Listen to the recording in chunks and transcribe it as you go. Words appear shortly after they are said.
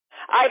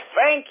I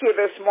thank you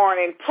this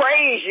morning.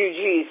 Praise you,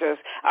 Jesus.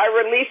 I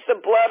release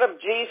the blood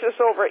of Jesus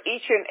over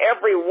each and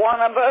every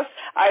one of us.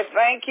 I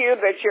thank you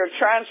that your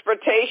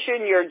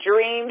transportation, your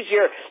dreams,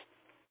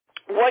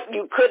 what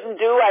you couldn't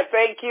do, I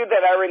thank you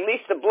that I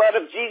release the blood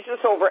of Jesus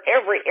over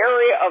every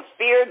area of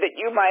fear that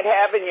you might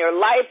have in your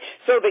life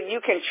so that you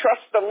can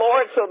trust the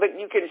Lord, so that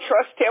you can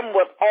trust him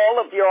with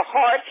all of your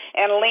heart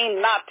and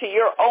lean not to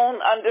your own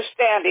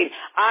understanding.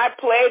 I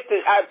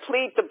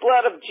plead the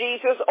blood of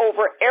Jesus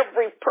over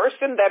every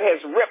person that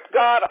has ripped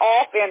God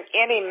off in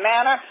any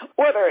manner,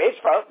 whether it's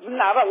for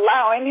not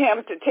allowing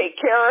him to take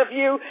care of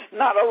you,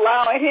 not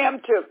allowing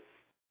him to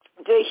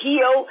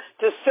heal,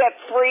 to set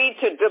free,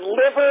 to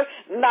deliver,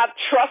 not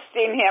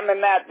trusting him in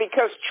that,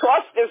 because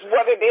trust is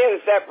what it is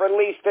that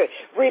released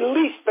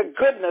the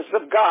goodness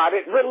of God.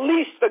 It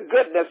released the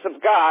goodness of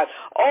God.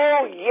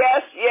 Oh,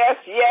 yes, yes,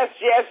 yes,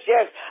 yes,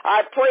 yes.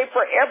 I pray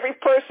for every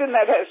person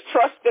that has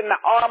trust in the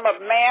arm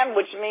of man,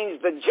 which means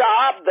the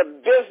job, the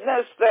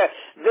business,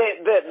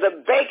 the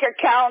bank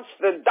accounts,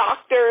 the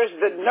doctors,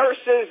 the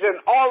nurses, and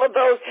all of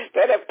those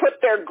that have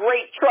put their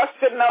great trust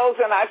in those.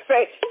 And I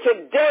say,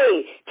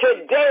 today,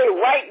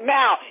 right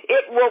now,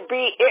 it will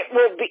be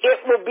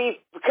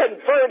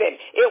converted.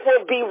 It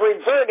will be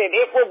reverted.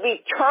 It will be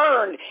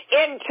turned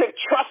into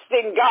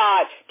trusting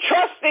God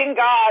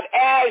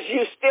as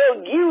you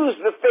still use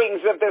the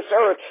things of this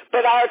earth.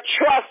 But our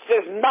trust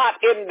is not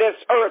in this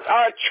earth.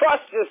 Our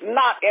trust is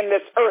not in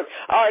this earth.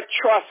 Our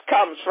trust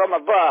comes from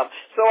above.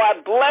 So I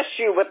bless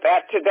you with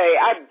that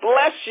today. I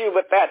bless you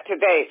with that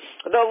today.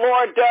 The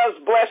Lord does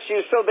bless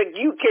you so that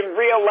you can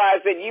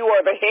realize that you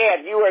are the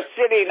head. You are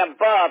sitting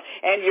above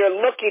and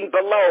you're looking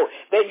below,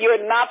 that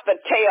you're not the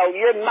tail,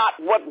 you're not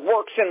what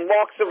works and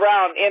walks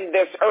around in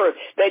this earth,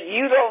 that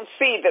you don't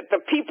see that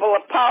the people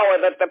of power,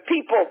 that the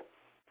people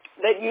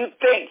that you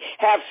think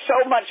have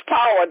so much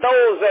power,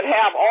 those that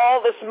have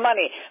all this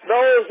money,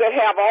 those that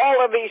have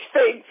all of these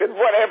things and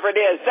whatever it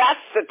is,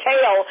 that's the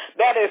tail,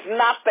 that is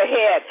not the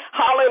head.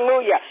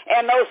 Hallelujah.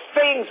 And those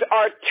things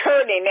are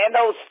turning and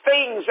those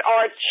things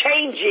are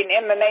changing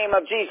in the name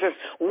of Jesus.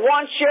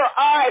 Once your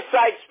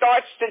eyesight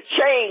starts to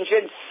change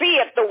and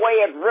see it the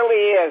way it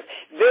really is,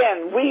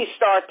 then we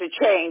start to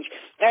change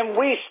and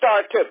we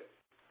start to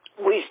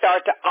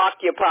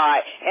occupy,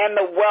 and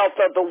the wealth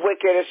of the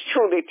wicked is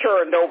truly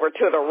turned over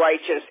to the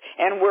righteous,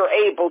 and we're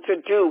able to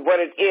do what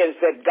it is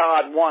that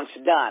God wants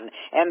done.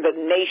 And the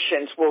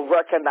nations will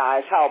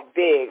recognize how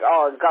big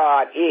our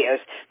God is,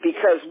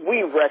 because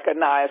we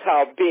recognize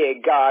how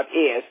big God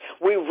is.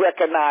 We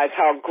recognize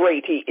how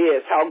great he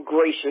is, how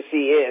gracious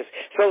he is.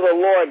 So the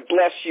Lord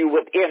bless you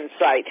with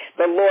insight.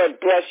 The Lord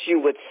bless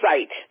you with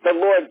sight. The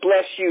Lord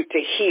bless you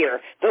to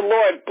hear. The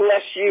Lord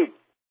bless you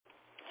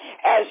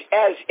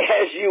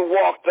as you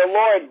walk. The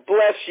Lord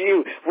bless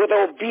you with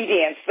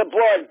obedience. The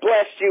Lord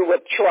bless you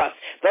with trust.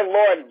 The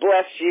Lord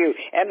bless you,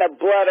 and the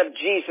blood of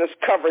Jesus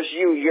covers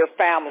you, your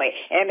family,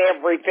 and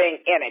everything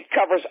in it.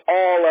 Covers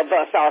all of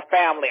us, our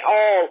family,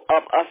 our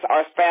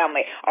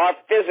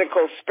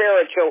physical,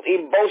 spiritual,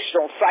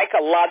 emotional,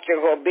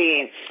 psychological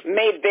being.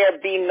 May there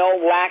be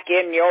no lack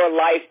in your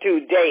life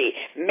today.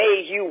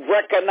 May you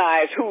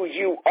recognize who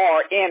you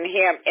are in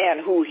him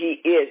and who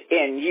he is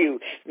in you.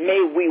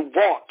 May we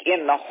walk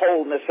in the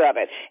wholeness of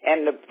it.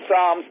 And the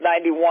Psalms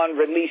 91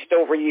 released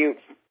over you.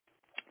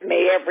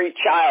 May every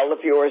child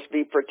of yours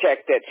be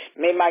protected.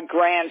 May my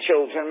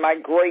grandchildren, my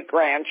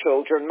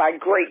great-grandchildren, my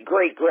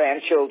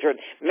great-great-grandchildren,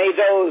 may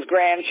those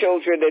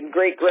grandchildren and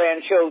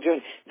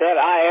great-grandchildren that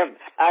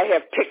I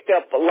have picked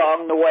up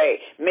along the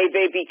way, may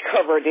they be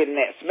covered in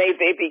this. May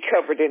they be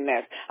covered in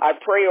this. I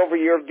pray over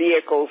your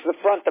vehicles, the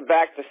front, the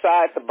back, the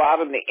side, the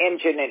bottom, the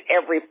engine, and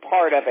every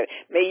part of it.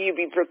 May you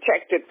be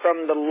protected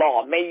from the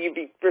law. May you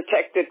be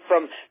protected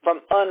from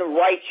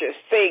unrighteous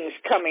things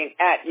coming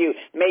at you.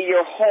 May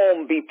your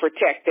home be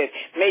protected.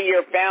 May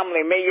your family,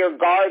 may your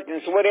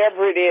gardens,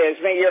 whatever it is,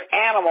 may your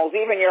animals,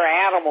 even your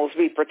animals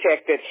be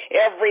protected.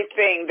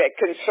 Everything that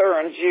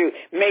concerns you,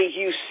 may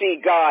you see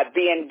God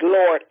being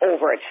glorified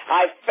over it.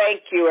 I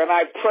thank you and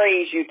I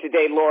praise you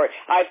today, Lord.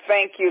 I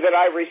thank you that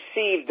I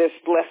receive this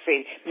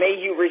blessing.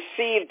 May you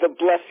receive the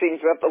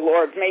blessings of the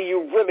Lord. May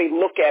you really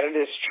look at it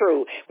as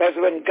true. Because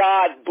when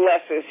God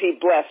blesses, he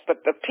blesses,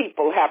 but the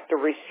people have to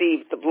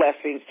receive the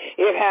blessings.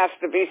 It has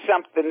to be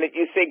something that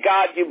you say,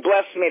 God, you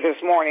blessed me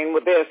this morning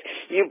with this.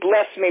 You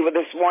blessed me with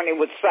this morning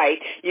with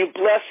sight. You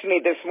blessed me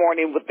this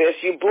morning with this.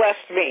 You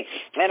blessed me.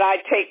 And I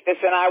take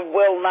this and I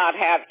will not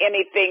have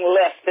anything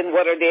less than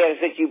what it is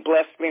that you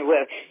blessed me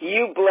with.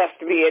 You blessed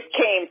me. It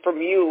came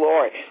from you,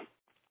 Lord.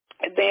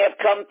 It may have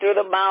come through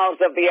the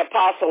mouths of the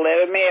apostle.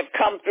 It may have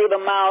come through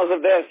the mouths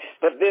of this,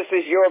 but this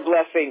is your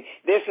blessing.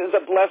 This is a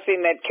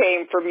blessing that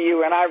came from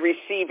you, and I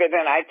receive it,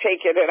 and I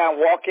take it, and I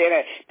walk in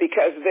it,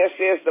 because this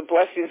is the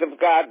blessings of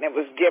God, and it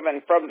was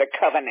given from the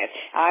covenant.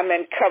 I'm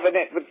in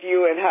covenant with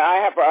you, and I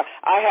have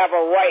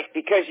a right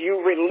because you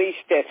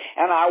released it,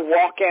 and I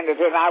walk in it,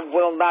 and I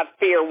will not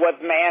fear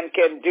what man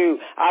can do.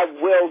 I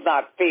will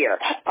not fear.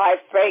 I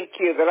thank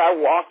you that I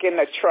walk in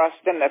the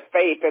trust and the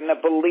faith and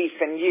the belief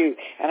in you,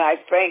 and I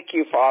thank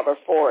you, Father,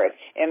 for it.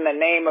 In the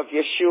name of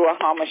Yeshua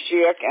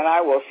HaMashiach, and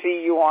I will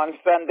see you on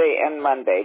Sunday and Monday.